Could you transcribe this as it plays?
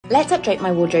Let's updrape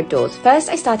my wardrobe doors. First,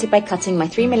 I started by cutting my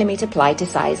 3mm ply to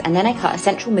size, and then I cut a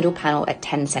central middle panel at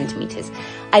 10cm.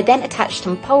 I then attached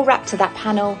some pole wrap to that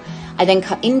panel. I then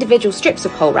cut individual strips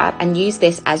of pole wrap and used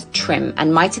this as trim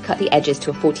and miter cut the edges to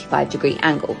a 45-degree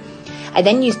angle. I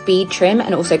then used bead trim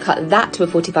and also cut that to a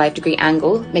 45-degree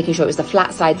angle, making sure it was the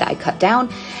flat side that I cut down,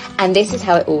 and this is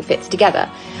how it all fits together.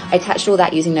 I attached all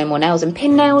that using no more nails and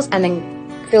pin nails, and then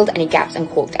filled any gaps and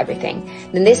corked everything.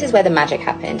 Then this is where the magic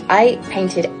happened. I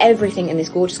painted everything in this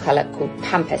gorgeous colour called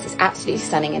Pampas. It's absolutely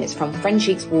stunning and it's from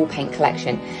Friendsheiks wall paint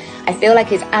collection. I feel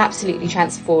like it's absolutely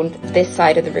transformed this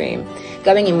side of the room.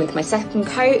 Going in with my second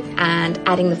coat and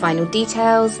adding the final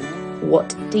details,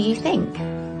 what do you think?